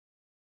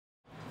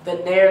the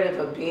narrative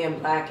of being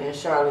black in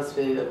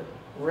Charlottesville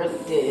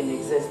really didn't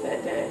exist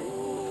that day.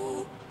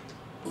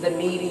 The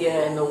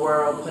media and the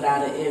world put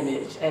out an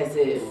image as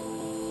if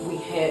we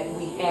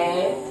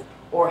had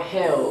or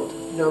held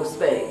no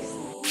space.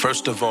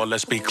 First of all,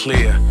 let's be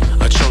clear.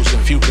 A chosen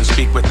few can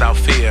speak without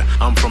fear.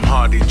 I'm from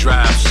Hardy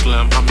Drive,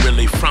 Slim. I'm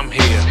really from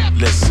here.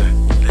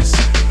 Listen,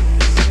 listen,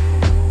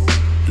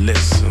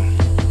 listen.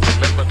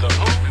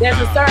 There's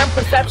a certain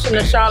perception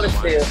of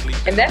Charlottesville,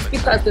 and that's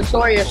because the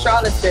story of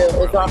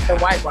Charlottesville is often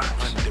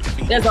whitewashed.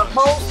 There's a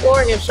whole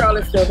story of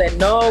Charlottesville that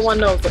no one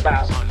knows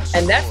about,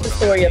 and that's the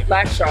story of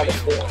Black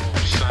Charlottesville.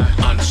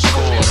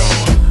 Unscored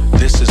on.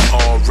 This is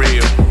all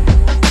real,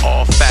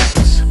 all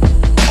facts,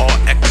 all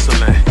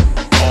excellent,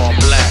 all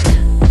black.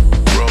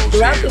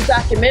 Throughout this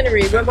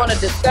documentary, we're going to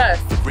discuss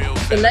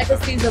the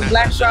legacies of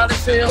Black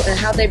Charlottesville and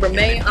how they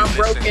remain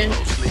unbroken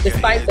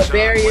despite the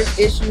various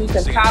issues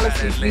and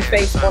policies we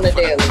face on a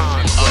daily.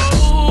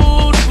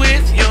 Old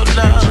with your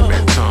love,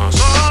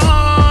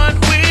 born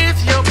with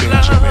your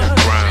blood,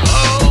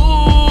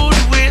 old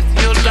with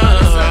your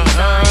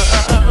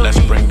love. Let's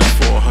bring the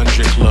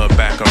 400 Club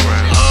back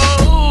around.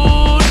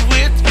 Old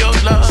with your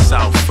love,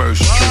 South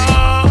First Street,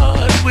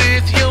 old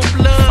with your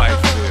blood.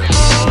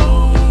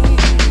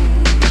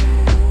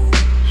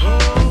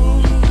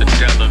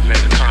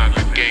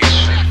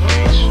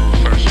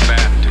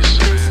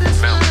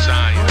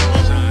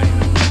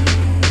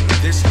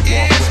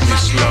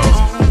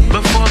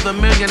 $1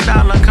 million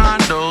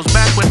condos,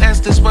 back when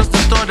Estes was the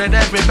store that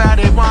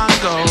everybody want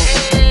go.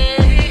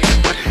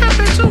 What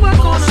happened to our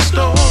corner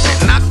store?